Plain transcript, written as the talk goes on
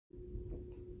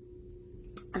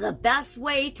The best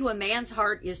way to a man's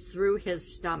heart is through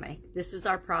his stomach. This is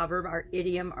our proverb, our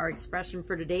idiom, our expression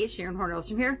for today. Sharon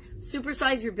Horn-Ostrom here,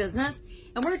 Supersize Your Business.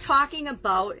 And we're talking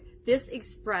about this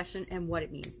expression and what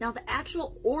it means. Now, the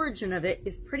actual origin of it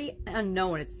is pretty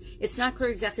unknown. It's not clear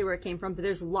exactly where it came from, but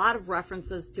there's a lot of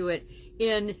references to it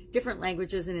in different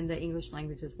languages and in the English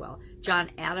language as well. John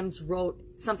Adams wrote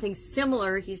something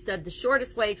similar. He said the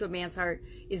shortest way to a man's heart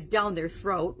is down their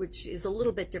throat, which is a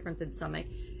little bit different than stomach.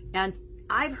 And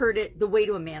I've heard it, the way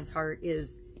to a man's heart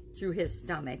is through his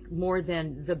stomach more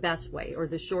than the best way or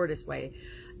the shortest way.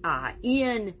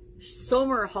 Ian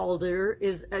Somerhalder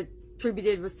is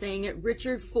attributed with saying it.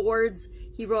 Richard Fords,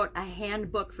 he wrote a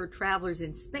handbook for travelers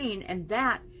in Spain, and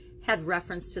that had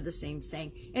reference to the same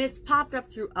saying. And it's popped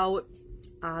up throughout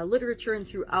literature and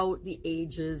throughout the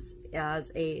ages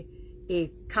as a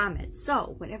comment.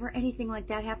 So whenever anything like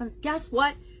that happens, guess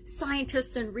what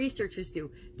scientists and researchers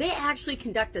do? They actually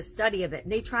conduct a study of it,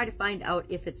 and they try to find out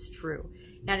if it's true.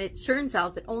 And it turns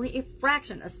out that only a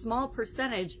fraction, a small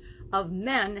percentage of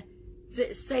men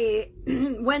say,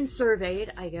 when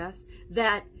surveyed, I guess,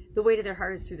 that the way to their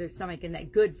heart is through their stomach, and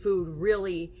that good food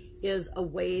really is a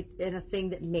way and a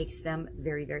thing that makes them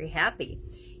very, very happy.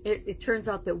 It turns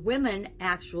out that women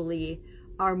actually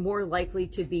are more likely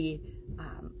to be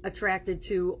attracted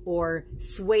to or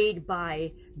swayed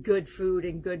by good food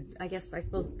and good,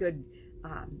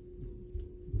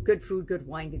 good food, good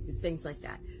wine, good things like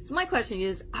that. So my question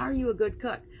is, are you a good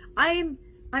cook? I'm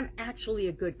actually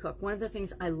a good cook. One of the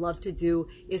things I love to do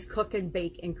is cook and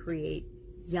bake and create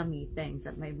yummy things.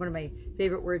 One of my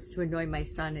favorite words to annoy my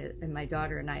son and my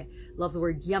daughter and I love the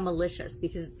word yummalicious,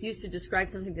 because it's used to describe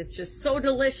something that's just so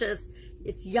delicious.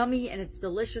 It's yummy and it's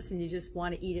delicious and you just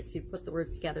want to eat it, so you put the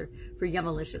words together for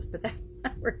yummalicious. But that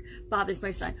word bothers my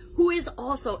son, who is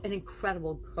also an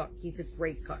incredible cook. He's a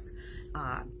great cook.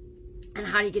 And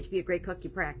how do you get to be a great cook? You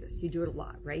practice. You do it a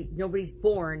lot, right? Nobody's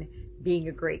born being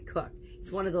a great cook.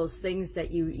 It's one of those things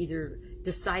that you either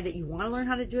decide that you want to learn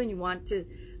how to do and you want to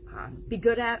be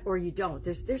good at, or you don't.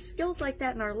 There's skills like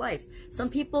that in our lives. Some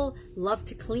people love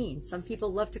to clean. Some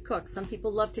people love to cook. Some people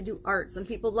love to do art. Some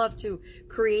people love to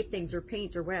create things or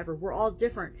paint or whatever. We're all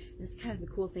different. And it's kind of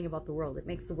the cool thing about the world. It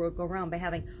makes the world go around by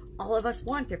having all of us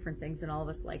want different things and all of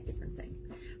us like different things.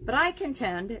 But I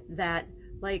contend that,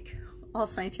 like all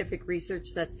scientific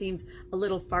research that seems a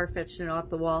little far-fetched and off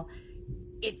the wall,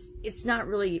 it's not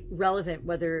really relevant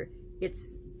whether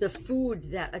it's the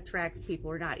food that attracts people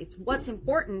or not. It's what's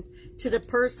important to the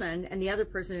person and the other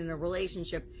person in a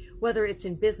relationship, whether it's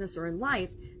in business or in life,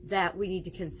 that we need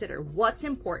to consider. What's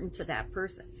important to that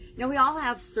person? You know, we all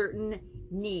have certain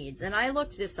needs. And I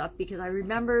looked this up because I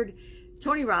remembered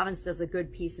Tony Robbins does a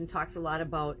good piece and talks a lot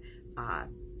about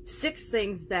 6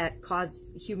 things that cause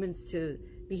humans to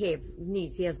behave.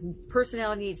 Needs. He has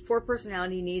personality needs, 4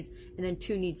 personality needs, and then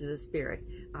 2 needs of the spirit.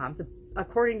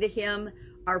 According to him,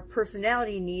 our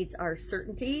personality needs are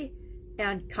certainty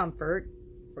and comfort,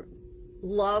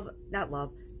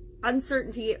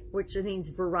 uncertainty, which means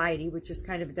variety, which is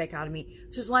kind of a dichotomy,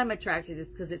 which is why I'm attracted to this,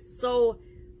 because it's so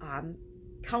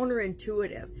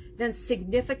counterintuitive. Then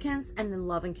significance, and then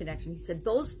love and connection. He said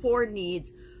those 4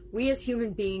 needs, we as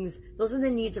human beings, those are the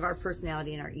needs of our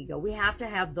personality and our ego. We have to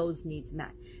have those needs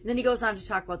met. And then he goes on to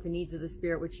talk about the needs of the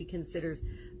spirit, which he considers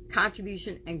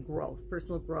contribution and growth,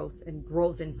 personal growth and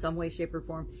growth in some way, shape, or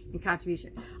form, and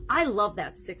contribution. I love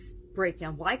that 6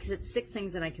 breakdown. Why? Because it's 6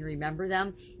 things and I can remember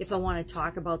them if I want to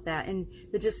talk about that. And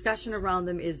the discussion around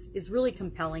them is really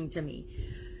compelling to me.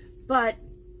 But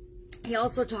he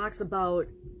also talks about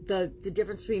the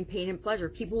difference between pain and pleasure.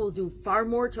 People will do far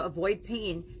more to avoid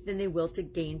pain than they will to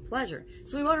gain pleasure.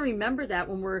 So we want to remember that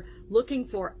when we're looking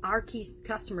for our key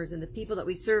customers and the people that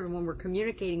we serve, and when we're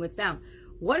communicating with them.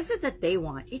 What is it that they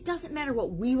want? It doesn't matter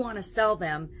what we want to sell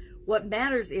them. What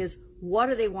matters is, what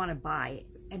do they want to buy?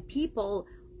 And people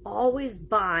always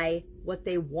buy what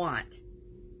they want.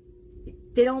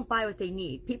 They don't buy what they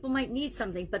need. People might need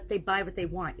something, but they buy what they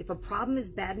want. If a problem is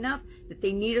bad enough that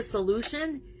they need a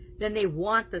solution, then they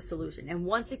want the solution. And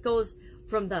once it goes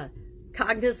from the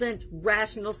cognizant,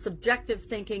 rational, subjective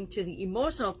thinking to the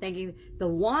emotional thinking, the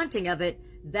wanting of it,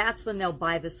 that's when they'll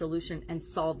buy the solution and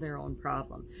solve their own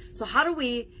problem. So how do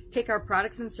we take our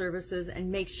products and services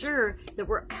and make sure that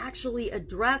we're actually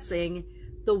addressing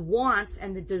the wants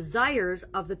and the desires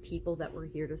of the people that we're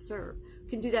here to serve? We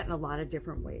can do that in a lot of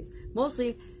different ways.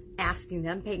 Mostly asking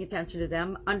them, paying attention to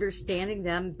them, understanding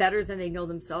them better than they know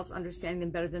themselves, understanding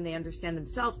them better than they understand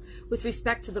themselves with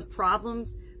respect to the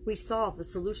problems we solve, the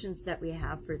solutions that we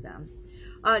have for them.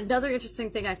 Another interesting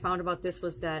thing I found about this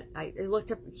was that I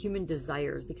looked up human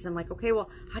desires, because I'm like, okay, well,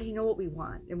 how do you know what we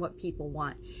want and what people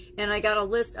want? And I got a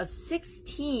list of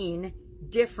 16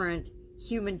 different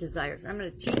human desires. I'm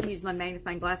going to cheat and use my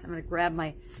magnifying glass. I'm going to grab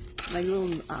my little,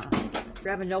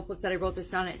 grab a notebook that I wrote this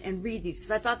down and read these,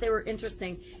 because I thought they were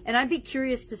interesting. And I'd be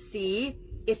curious to see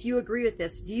if you agree with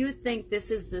this. Do you think this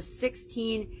is the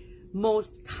 16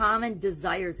 most common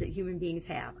desires that human beings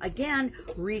have? Again,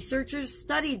 researchers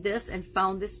studied this and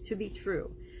found this to be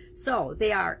true. So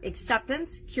they are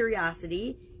acceptance,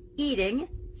 curiosity, eating,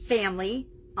 family,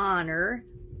 honor,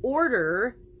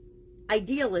 order,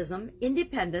 idealism,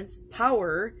 independence,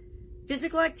 power,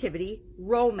 physical activity,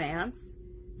 romance,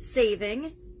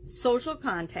 saving, social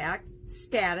contact,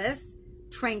 status,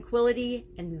 tranquility,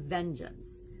 and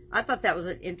vengeance. I thought that was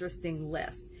an interesting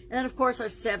list. And then, of course, our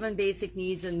 7 basic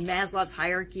needs and Maslow's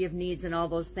hierarchy of needs and all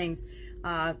those things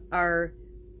are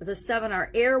the 7 are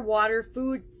air, water,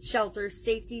 food, shelter,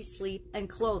 safety, sleep, and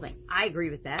clothing. I agree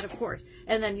with that, of course.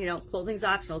 And then, you know, clothing's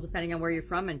optional depending on where you're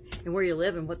from and where you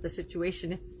live and what the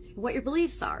situation is and what your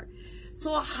beliefs are.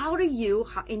 So how do you,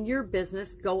 in your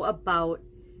business, go about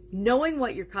knowing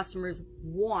what your customers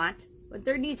want, what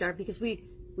their needs are? Because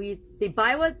they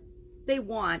buy what they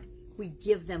want, we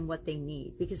give them what they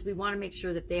need, because we want to make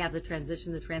sure that they have the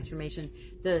transition, the transformation,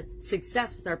 the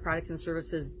success with our products and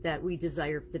services that we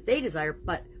desire, that they desire,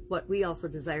 but what we also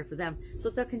desire for them, so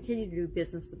that they'll continue to do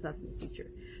business with us in the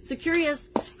future. So curious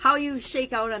how you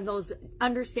shake out on those,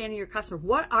 understanding your customer.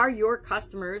 What are your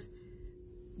customers?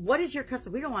 What is your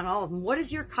customer? We don't want all of them. What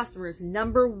is your customer's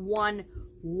number one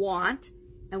want,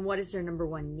 and what is their number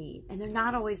one need? And they're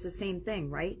not always the same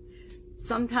thing, right?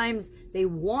 Sometimes they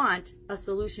want a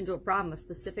solution to a problem, a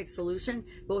specific solution,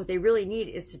 but what they really need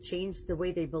is to change the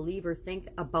way they believe or think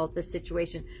about the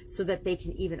situation, so that they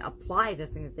can even apply the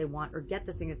thing that they want or get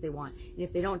the thing that they want. And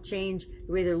if they don't change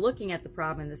the way they're looking at the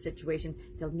problem and the situation,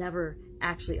 they'll never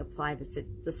actually apply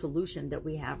the solution that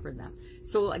we have for them.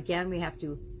 So again, we have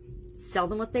to sell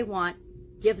them what they want,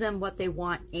 give them what they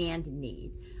want and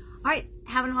need. All right,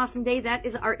 have an awesome day. That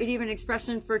is our idiom and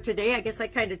expression for today. I guess I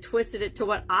kind of twisted it to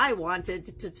what I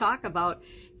wanted to talk about,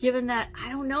 given that I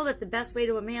don't know that the best way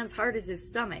to a man's heart is his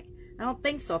stomach. I don't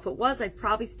think so. If it was, I'd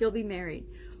probably still be married.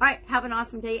 All right, have an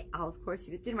awesome day. I'll, of course,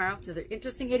 see you tomorrow with another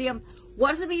interesting idiom.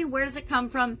 What does it mean? Where does it come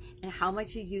from? And how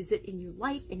might you use it in your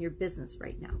life and your business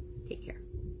right now? Take care.